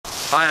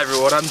Hi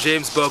everyone, I'm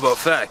James Bobo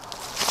Fay.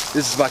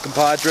 This is my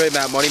compadre,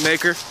 Matt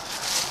Moneymaker.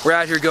 We're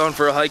out here going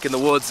for a hike in the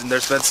woods, and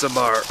there's been some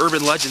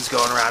urban legends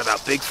going around about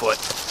Bigfoot.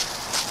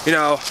 You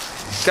know,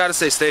 gotta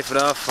stay safe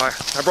enough.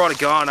 I brought a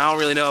gun. I don't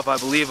really know if I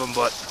believe them,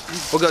 but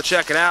we'll go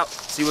check it out,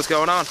 see what's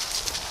going on.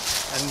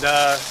 And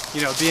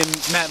you know, being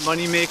Matt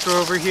Moneymaker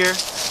over here,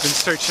 been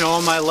searching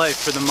all my life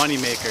for the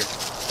Moneymaker,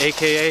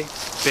 aka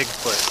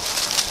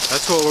Bigfoot.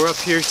 That's what we're up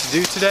here to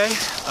do today.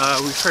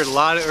 We've heard a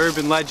lot of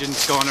urban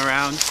legends going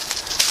around.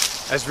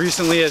 As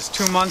recently as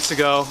 2 months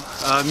ago,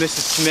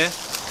 Mrs.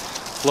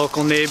 Smith,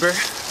 local neighbor,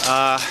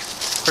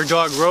 her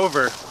dog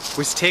Rover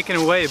was taken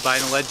away by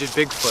an alleged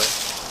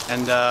Bigfoot.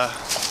 And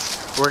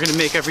we're gonna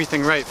make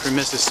everything right for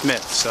Mrs.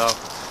 Smith. So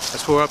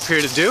that's what we're up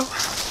here to do.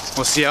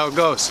 We'll see how it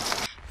goes.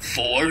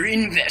 4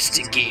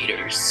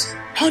 investigators,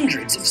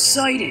 hundreds of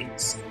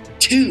sightings,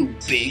 2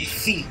 big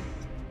feet,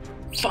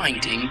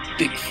 finding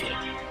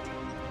Bigfoot.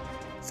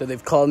 So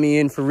they've called me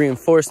in for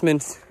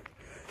reinforcements,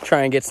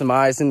 try and get some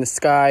eyes in the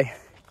sky.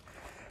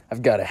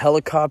 I've got a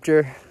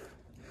helicopter.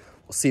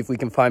 We'll see if we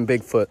can find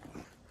Bigfoot.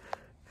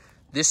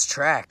 This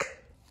track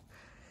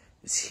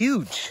is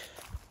huge.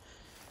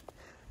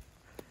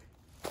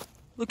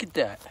 Look at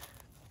that.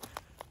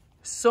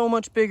 So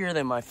much bigger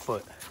than my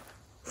foot.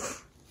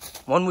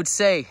 One would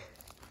say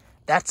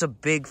that's a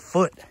big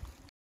foot.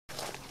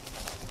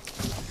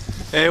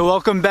 Hey,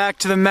 welcome back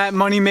to the Matt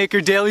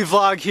Moneymaker daily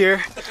vlog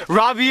here.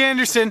 Robbie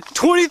Anderson,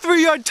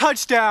 23-yard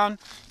touchdown.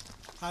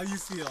 How you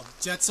feel?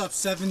 Jets up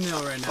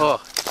 7-0 right now.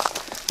 Oh,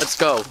 let's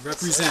go.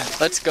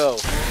 Represent. Let's go.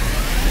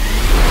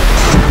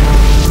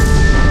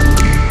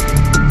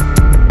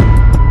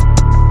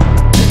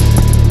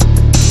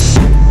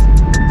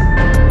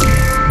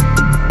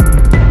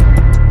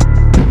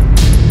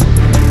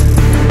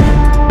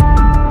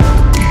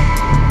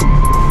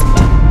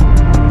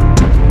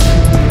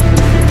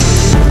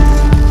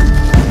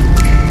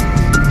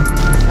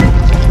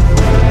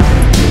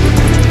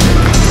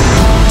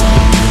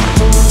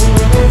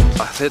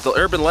 The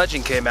urban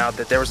legend came out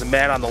that there was a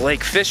man on the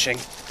lake fishing,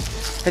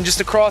 and just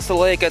across the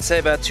lake, I'd say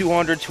about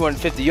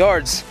 250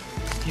 yards,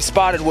 he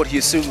spotted what he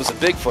assumed was a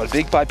Bigfoot, a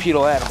big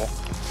bipedal animal.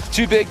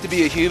 Too big to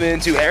be a human,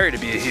 too hairy to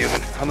be a human,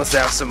 unless they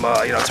have some,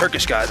 you know,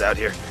 Turkish guys out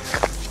here.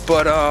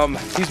 But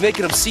he was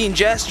making obscene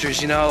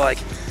gestures, you know, like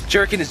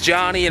jerking his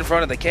Johnny in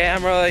front of the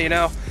camera, you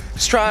know,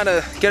 just trying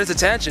to get his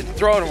attention,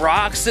 throwing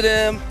rocks at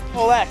him,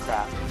 all that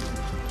crap.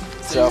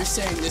 So you're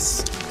saying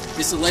this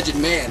alleged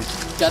man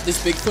got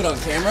this Bigfoot on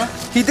camera?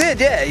 He did,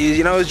 yeah.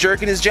 He was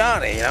jerking his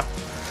Johnny, you know.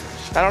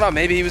 I don't know,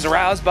 maybe he was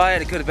aroused by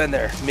it. It could have been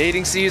their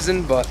mating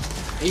season, but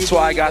that's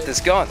why I got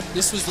this gun.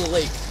 This was the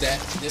lake that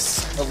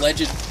this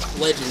alleged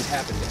legend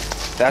happened in.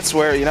 That's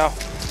where, you know,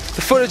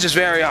 the footage is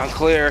very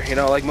unclear. You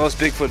know, like most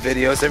Bigfoot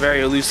videos, they're very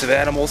elusive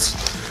animals.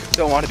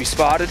 Don't want to be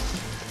spotted.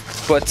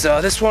 But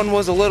this one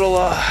was a little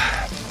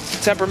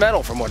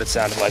temperamental from what it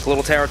sounded like. A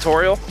little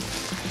territorial.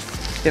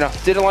 You know,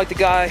 didn't like the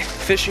guy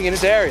fishing in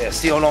his area,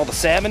 stealing all the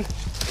salmon.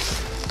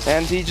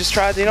 And he just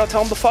tried to, you know,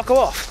 tell him to fuck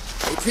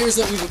off. It appears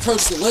that we've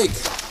approached the lake.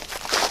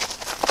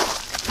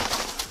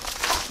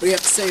 What do you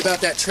have to say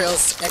about that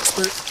trails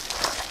expert,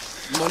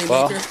 Moneymaker?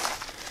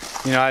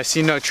 Well, you know, I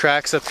see no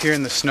tracks up here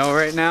in the snow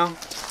right now.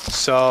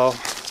 So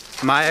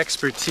my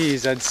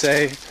expertise, I'd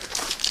say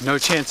no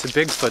chance of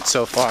Bigfoot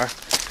so far.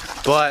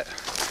 But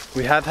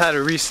we have had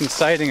a recent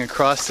sighting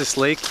across this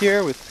lake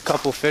here with a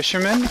couple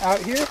fishermen out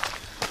here.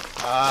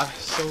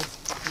 So,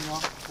 you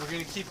know, we're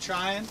gonna keep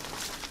trying.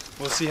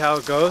 We'll see how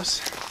it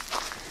goes.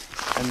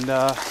 And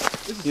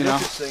you know,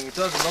 interesting. It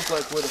doesn't look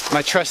like we're the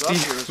my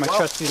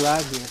trusty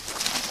lad here.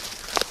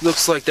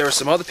 Looks like there were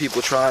some other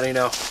people trying to, you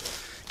know,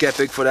 get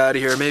Bigfoot out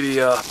of here, maybe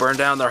burn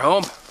down their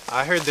home.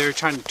 I heard they were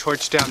trying to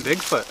torch down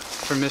Bigfoot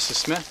for Mrs.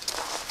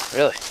 Smith.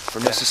 Really? For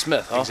Mrs.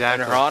 Smith, huh?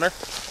 Exactly. In her honor?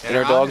 In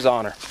her dog's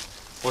honor.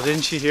 Well,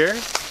 didn't she hear?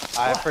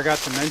 I forgot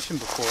to mention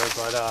before,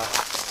 but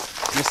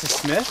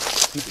Mrs. Smith,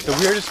 the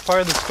weirdest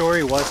part of the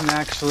story wasn't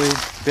actually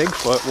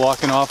Bigfoot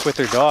walking off with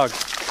her dog.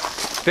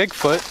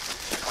 Bigfoot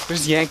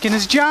was yanking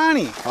his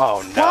Johnny.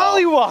 Oh no. While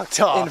he walked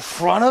off. In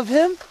front of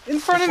him? In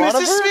front of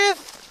Mrs.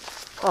 Smith.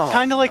 Oh,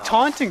 kind of like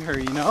taunting her,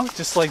 you know?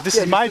 Just like, this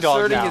is my dog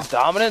now. Asserting his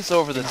dominance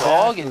over the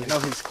dog and, you know,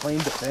 his claim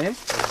to fame.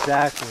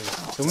 Exactly.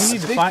 So we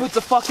need to find... Bigfoot's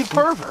a fucking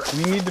pervert.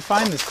 We need to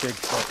find this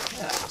Bigfoot.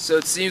 Yeah. So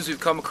it seems we've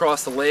come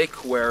across the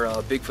lake where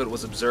Bigfoot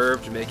was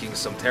observed making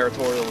some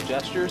territorial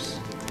gestures.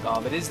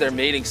 It is their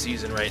mating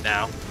season right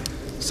now.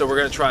 So we're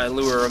gonna try and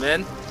lure them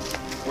in.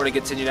 We're gonna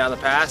continue down the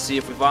path, see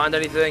if we find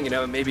anything, you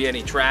know, maybe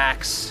any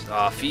tracks,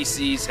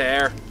 feces,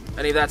 hair,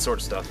 any of that sort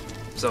of stuff.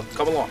 So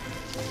come along.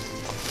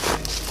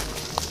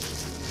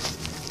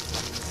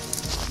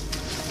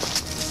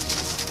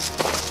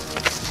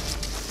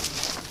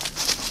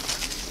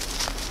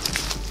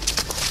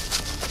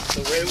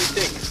 So where do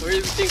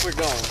we think we're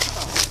going?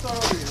 Let's start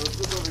over here. Let's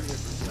look over here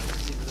for a second.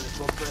 See if there's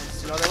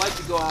footprints. You know, they like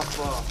to go off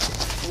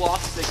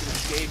blocks. They can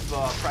escape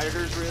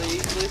predators really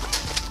easily.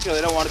 You know,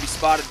 they don't want to be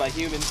spotted by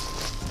humans.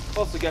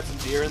 Also get some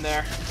deer in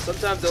there.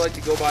 Sometimes they like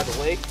to go by the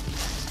lake.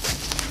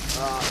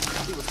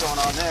 See what's going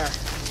on there.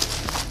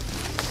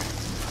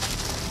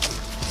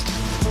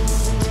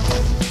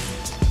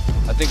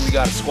 think we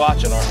got a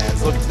squatch on our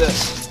hands. Look at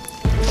this.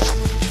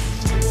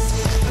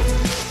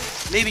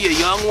 Maybe a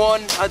young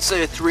one, I'd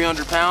say a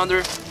 300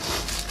 pounder.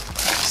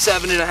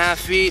 7.5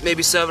 feet,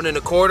 maybe 7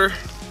 1/4.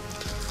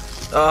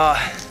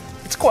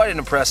 It's quite an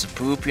impressive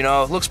poop, you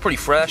know. It looks pretty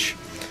fresh.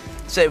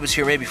 I'd say it was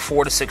here maybe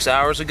 4 to 6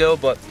 hours ago,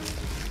 but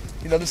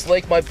you know, this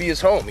lake might be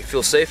his home. He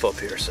feels safe up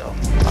here, so.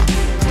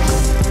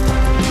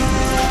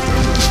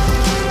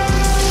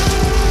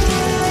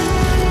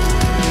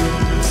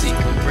 Let's see,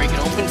 can we break it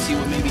open, see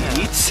what maybe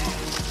he eats?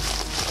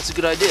 That's a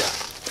good idea.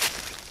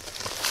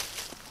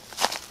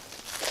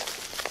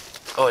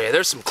 Oh yeah,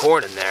 there's some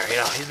corn in there. You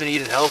know, he's been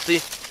eating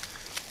healthy.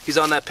 He's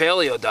on that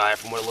paleo diet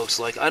from what it looks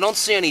like. I don't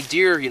see any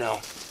deer, you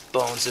know,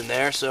 bones in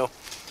there, so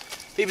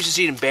maybe he's just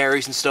eating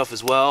berries and stuff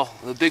as well.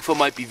 The Bigfoot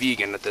might be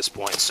vegan at this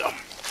point, so.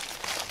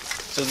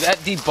 So that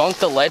debunked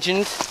the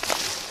legend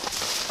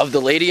of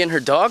the lady and her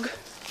dog?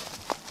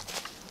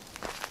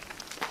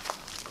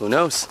 Who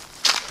knows?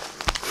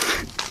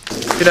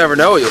 You never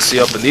know what you'll see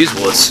up in these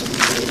woods.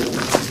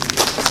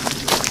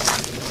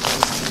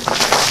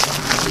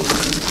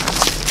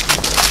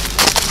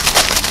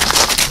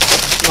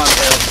 Come on,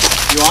 Taylor.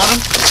 You on him?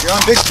 You're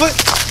on Bigfoot?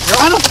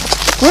 You're on him?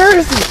 Where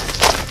is he?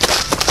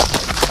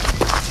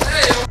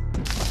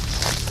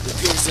 It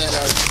appears that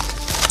our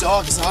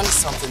dog is onto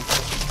something.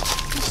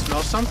 You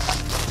smell something?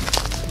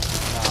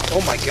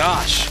 Oh my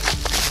gosh.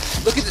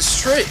 Look at this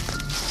tree.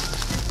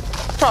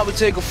 Probably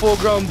take a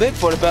full-grown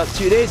Bigfoot about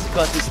 2 days to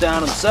cut this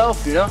down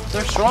himself, you know?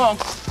 They're strong.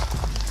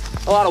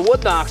 A lot of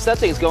wood knocks, that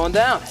thing's going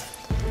down.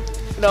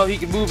 You know, he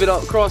can move it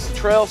up across the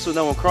trail so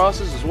no one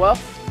crosses as well.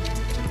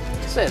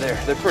 I'd say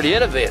they're pretty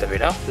innovative, you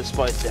know,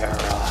 despite their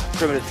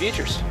primitive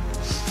features.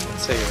 I'd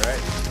say you're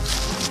right.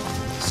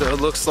 So it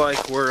looks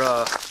like we're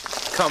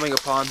coming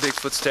upon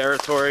Bigfoot's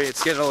territory.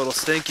 It's getting a little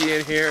stinky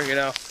in here, you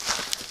know.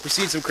 We've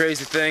seen some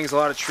crazy things, a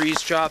lot of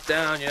trees chopped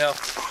down, you know.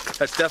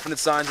 That's definite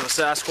signs of a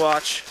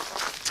Sasquatch.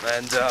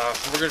 And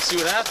we're gonna see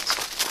what happens.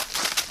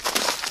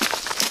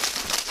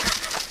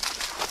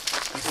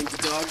 You think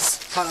the dog's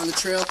hot on the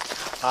trail?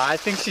 I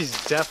think she's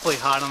definitely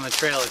hot on the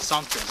trail of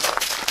something.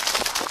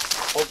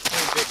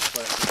 Hopefully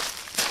Bigfoot.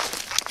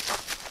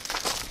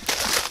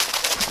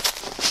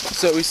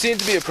 So we seem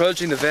to be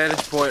approaching the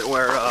vantage point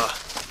where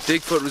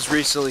Bigfoot was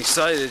recently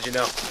sighted, you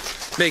know,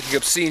 making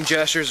obscene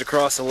gestures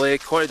across the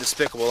lake. Quite a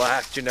despicable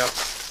act, you know.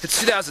 It's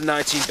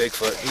 2019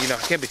 Bigfoot, you know,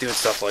 can't be doing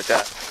stuff like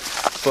that.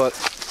 But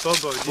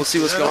Bobo, we'll see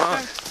what's going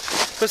on.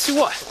 Let's see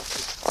what?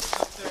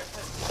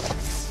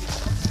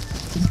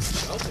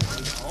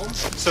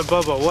 So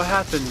Bobo, what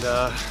happened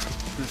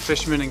when the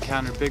fisherman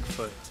encountered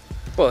Bigfoot?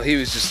 Well, he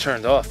was just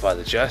turned off by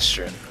the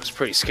gesture and was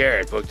pretty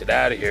scared, booked it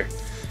out of here.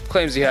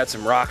 Claims he had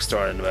some rocks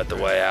thrown at him at the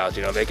way out,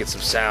 you know, making some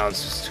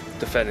sounds, just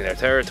defending their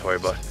territory,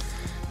 but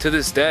to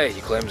this day,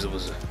 he claims it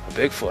was a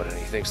Bigfoot and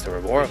he thinks there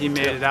were more of them. He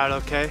made it out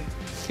okay?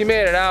 He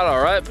made it out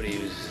all right, but he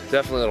was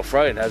definitely a little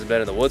frightened. Hasn't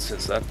been in the woods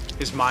since then.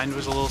 His mind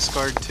was a little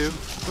scarred too?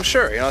 Well,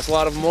 sure, you know, it's a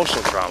lot of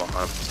emotional trauma,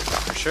 huh?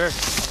 For sure.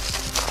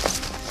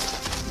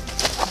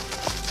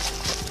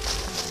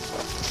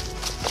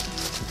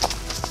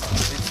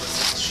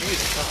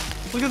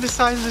 Look at the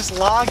size of this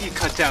log you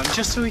cut down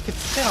just so we could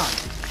sit on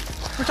it.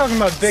 We're talking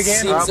about big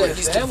animals. Seems that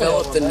he's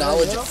developed the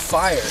knowledge of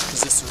fire,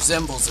 because this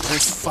resembles a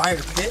nice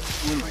fire pit.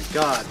 Oh my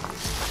god.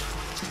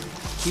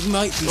 He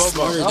might be Bobo,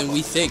 smarter than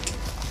we think.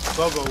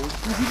 Bobo,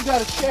 He's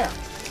got a chair.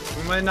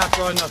 we might not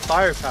draw enough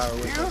firepower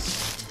with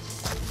us.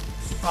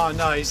 Oh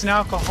no, he's an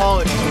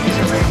alcoholic. He's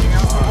a raging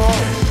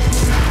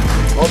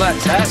alcoholic. All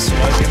that test, you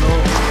know, getting a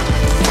little...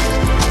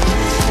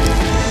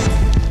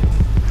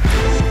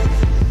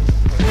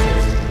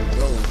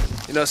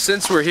 You know,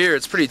 since we're here,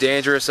 it's pretty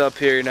dangerous up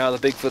here. You know,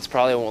 the Bigfoots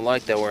probably won't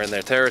like that we're in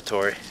their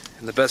territory.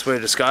 And the best way to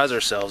disguise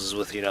ourselves is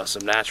with, you know,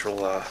 some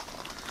natural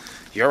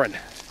urine.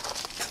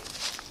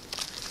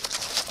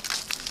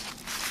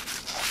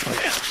 Oh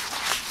yeah.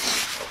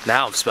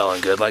 Now I'm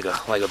smelling good, like a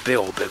big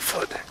old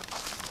Bigfoot.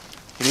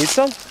 You need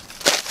some?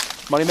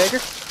 Moneymaker?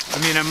 I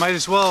mean, I might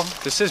as well.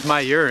 This is my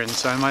urine,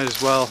 so I might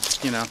as well,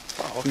 you know,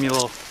 give me a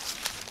little.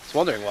 I was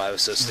wondering why it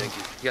was so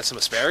stinky. You got some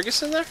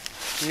asparagus in there?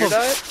 In your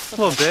diet? A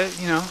little bit,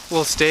 you know, a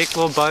little steak, a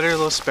little butter, a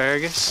little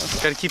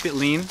asparagus. Got to keep it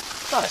lean.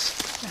 Nice.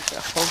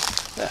 Yeah. Well,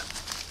 yeah.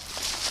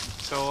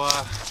 So,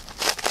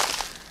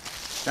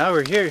 now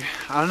we're here.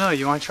 I don't know,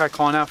 you want to try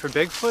calling out for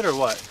Bigfoot or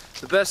what?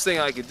 The best thing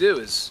I could do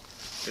is,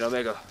 you know,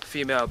 make a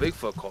female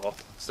Bigfoot call.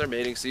 It's their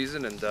mating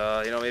season, and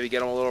you know, maybe get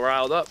them a little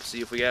riled up.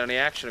 See if we get any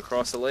action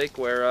across the lake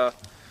where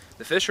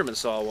the fisherman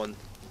saw one.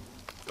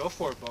 Go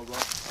for it, Bobo. Okay.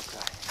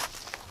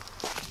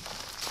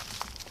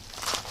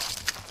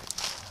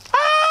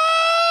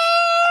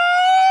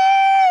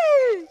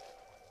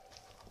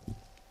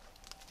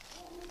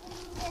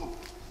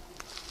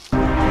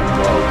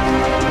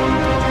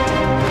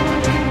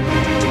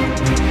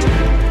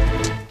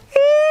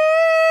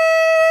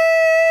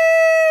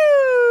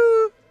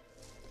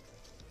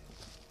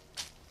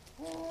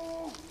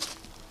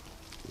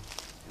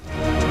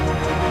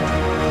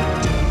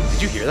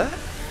 Did you hear that?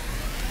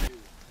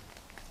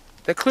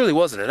 That clearly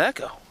wasn't an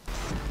echo.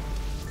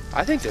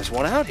 I think there's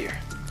one out here.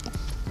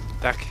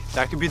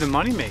 That could be the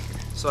moneymaker.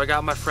 So I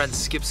got my friend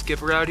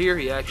Skipper out here.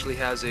 He actually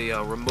has a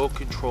remote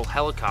control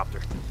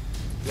helicopter.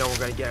 You know, we're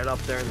gonna get it up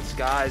there in the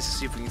skies to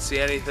see if we can see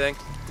anything.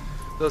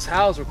 Those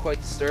howls were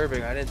quite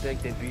disturbing. I didn't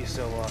think they'd be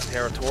so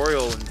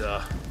territorial and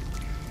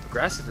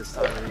aggressive this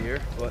time of the year,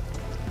 but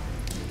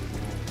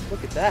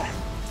look at that.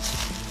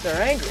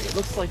 They're angry. It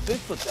looks like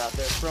Bigfoot's out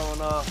there throwing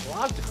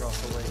logs across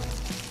the lake.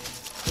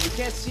 But we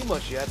can't see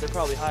much yet. They're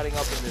probably hiding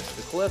up in the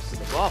cliffs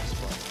and the bluffs,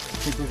 but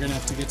I think we're gonna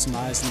have to get some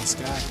eyes in the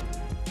sky.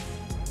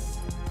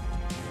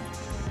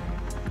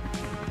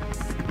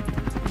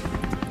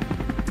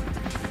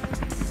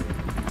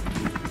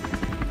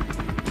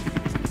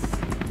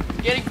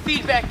 Getting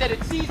feedback that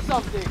it sees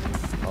something.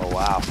 oh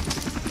wow.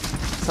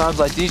 Times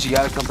like these, you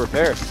gotta come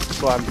prepared.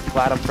 That's why I'm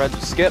glad I'm friends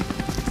with Skip.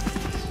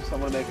 So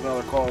I'm gonna make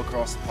another call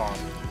across the pond.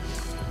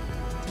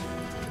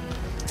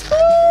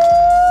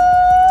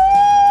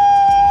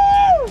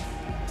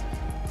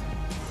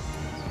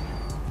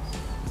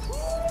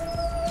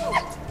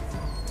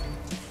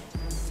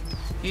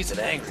 He's an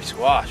angry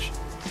squash.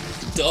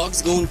 The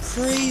dog's going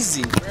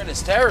crazy. We're in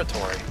his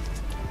territory.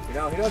 You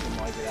know, he doesn't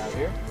like it out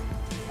here.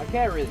 I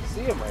can't really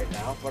see him right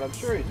now, but I'm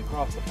sure he's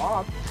across the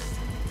pond.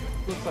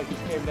 Looks like he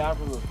came down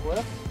from those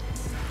cliffs.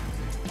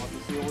 Want to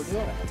see what we're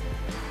doing out here.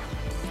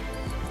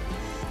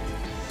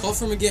 Call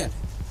from again.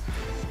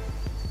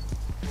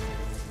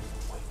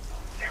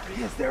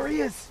 There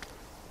he is.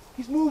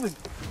 He's moving.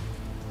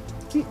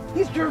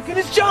 He's jerking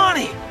his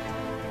Johnny.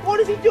 What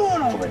is he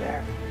doing over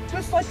there?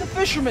 Just like the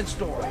fisherman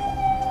story. He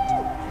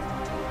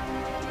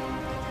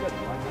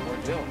doesn't like what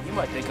we're doing. He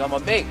might think I'm a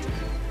bait.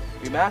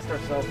 We masked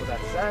ourselves with that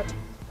scent.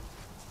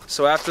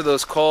 So after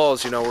those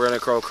calls, you know, we're gonna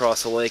go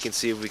across the lake and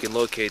see if we can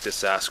locate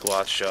this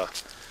Sasquatch.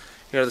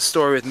 You know, the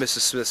story with Mrs.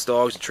 Smith's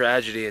dog's a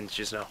tragedy, and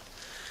just, you know,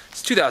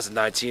 it's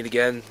 2019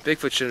 again.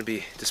 Bigfoot shouldn't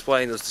be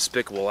displaying those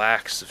despicable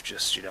acts of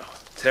just, you know,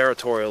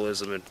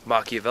 territorialism and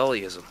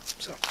Machiavellism.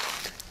 So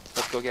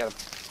let's go get him.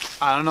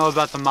 I don't know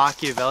about the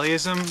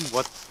Machiavellism,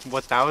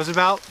 what that was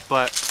about,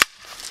 but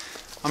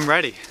I'm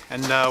ready.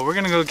 And we're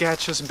gonna go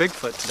catch us a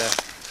Bigfoot today.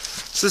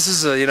 So this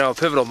is a, you know, a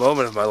pivotal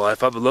moment of my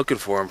life. I've been looking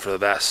for him for the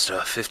past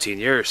 15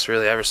 years,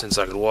 really ever since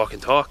I could walk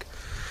and talk.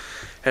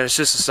 And it's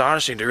just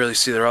astonishing to really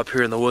see they're up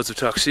here in the woods of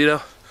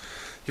Tuxedo.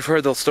 You've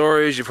heard the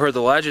stories, you've heard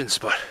the legends,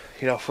 but,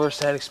 you know,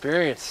 first-hand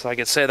experience, I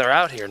can say they're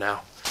out here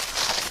now.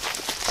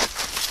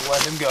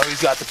 Let him go.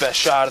 He's got the best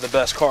shot of the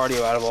best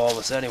cardio out of all of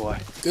us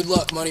anyway. Good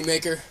luck,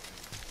 moneymaker.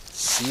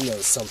 She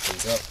knows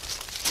something's up.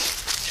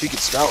 She can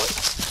smell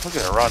it. Look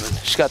at her running.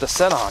 She's got the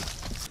scent on.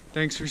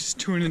 Thanks for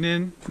tuning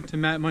in to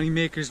Matt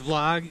Moneymaker's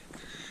vlog.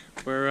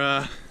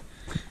 We're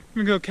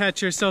gonna go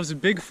catch ourselves a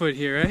Bigfoot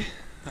here,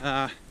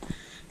 eh?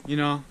 You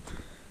know,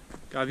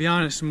 gotta be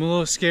honest, I'm a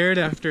little scared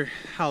after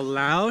how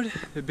loud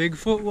the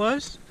Bigfoot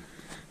was.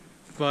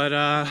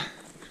 But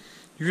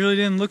he really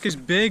didn't look as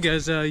big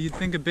as you'd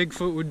think a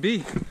Bigfoot would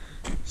be.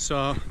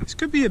 So this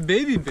could be a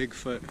baby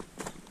Bigfoot.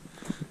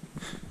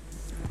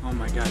 Oh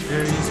my god,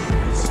 there he is,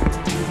 boys.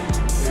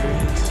 There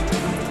he is.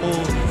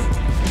 Holy.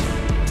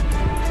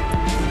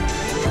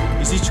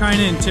 Is he trying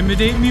to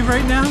intimidate me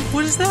right now?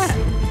 What is that?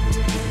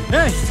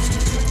 Hey!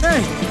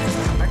 Hey!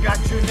 I got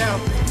you now,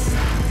 baby.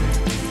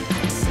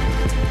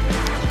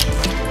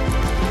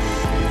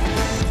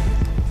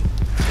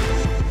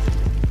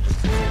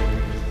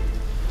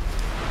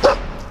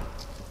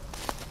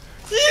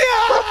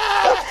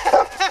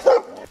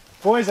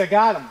 Boys, I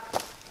got him.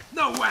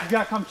 No way. You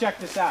gotta come check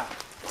this out.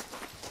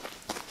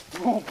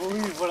 You won't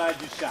believe what I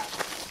just shot.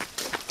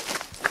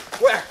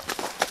 Where?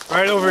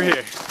 Right over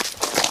here.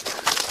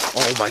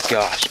 Oh my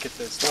gosh. Look at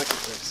this, look at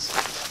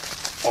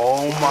this.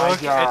 Oh my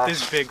Look gosh. at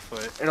this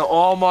Bigfoot. In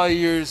all my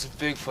years of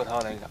Bigfoot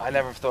hunting, I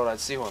never thought I'd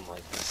see one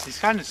like this. He's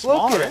kind of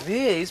small. Look at him.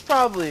 Yeah, he's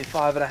probably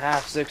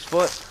 5.5, 6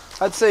 foot.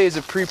 I'd say he's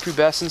a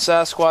prepubescent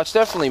Sasquatch.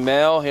 Definitely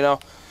male, you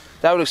know.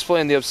 That would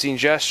explain the obscene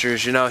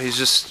gestures, you know. He's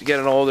just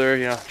getting older,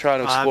 you know, trying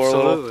to explore a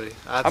little. Absolutely.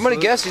 I'm going to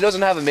guess he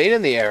doesn't have a mate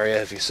in the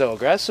area if he's so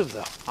aggressive,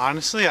 though.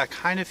 Honestly, I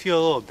kind of feel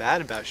a little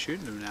bad about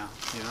shooting him now,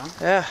 you know?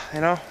 Yeah,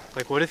 you know.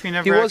 Like, what if he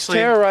never He was actually...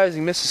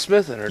 terrorizing Mrs.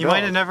 Smith and her He dog.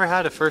 might have never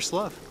had a first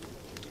love,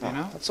 you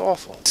know? That's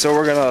awful. So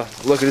we're going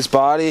to look at his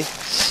body.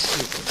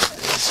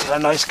 He's got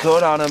a nice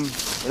coat on him.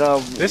 You know,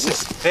 This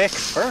is thick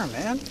fur,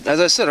 man. as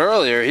I said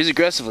earlier, he's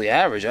aggressively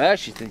average. I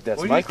actually think that's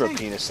What do you micro think?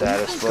 penis What do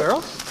you status. think,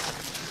 girl?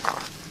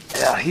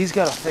 Yeah, he's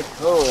got a thick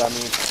coat. I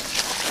mean,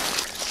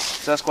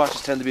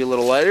 Sasquatches tend to be a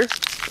little lighter.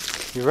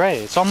 You're right.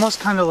 It's almost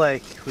kind of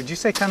like, would you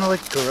say kind of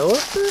like gorilla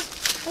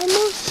fur?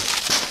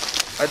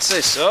 Almost? I'd say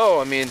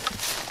so. I mean,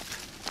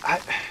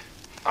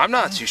 I'm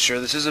not too sure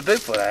this is a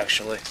Bigfoot,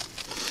 actually.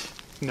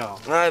 No.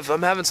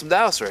 I'm having some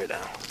doubts right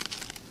now.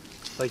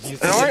 Like you And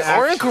think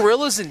aren't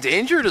gorillas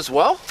endangered as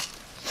well?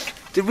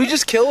 Did we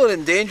just kill an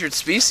endangered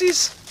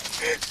species?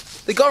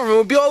 The government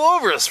would be all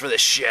over us for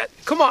this shit.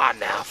 Come on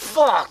now.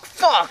 Fuck.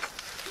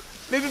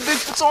 Maybe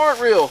Bigfoots aren't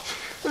real.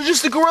 It was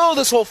just a gorilla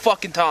this whole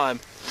fucking time.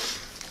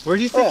 Where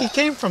do you think he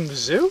came from? The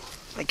zoo?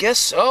 I guess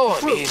so.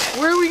 I mean,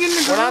 Where are we getting a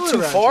we're gorilla not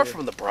too around far here?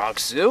 from the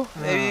Bronx Zoo.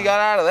 Maybe he got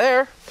out of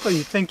there. Well,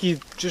 you think he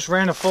just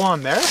ran a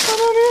full-on marathon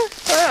out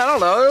here? Yeah, I don't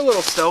know. They're a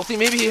little stealthy.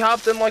 Maybe he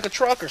hopped in like a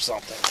truck or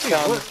something.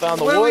 Found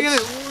the what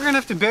woods. we're gonna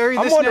have to bury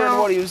this I'm wondering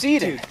now. what he was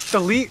eating.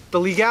 Dude, the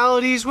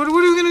legalities. What are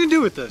we gonna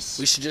do with this?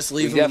 We should just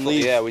We leave him and definitely,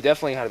 leave. yeah, we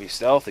definitely got to be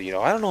stealthy. You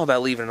know, I don't know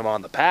about leaving him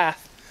on the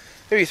path.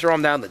 Maybe throw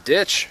him down the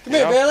ditch. Come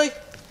here, know? Bailey.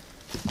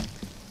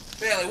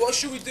 Bailey, what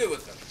should we do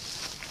with him?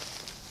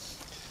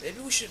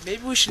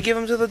 Maybe we should give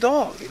him to the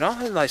dog. You know,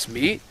 a nice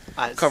meat.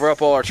 Cover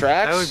up all our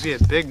tracks. That would be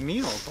a big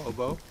meal,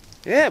 Bobo.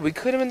 Yeah, we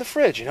could him in the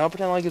fridge. You know,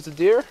 pretend like it's a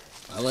deer.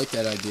 I like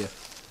that idea.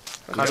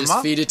 Cut him Just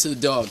up. feed it to the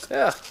dog.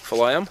 Yeah,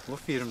 fillet him. We'll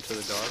feed him to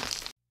the dog.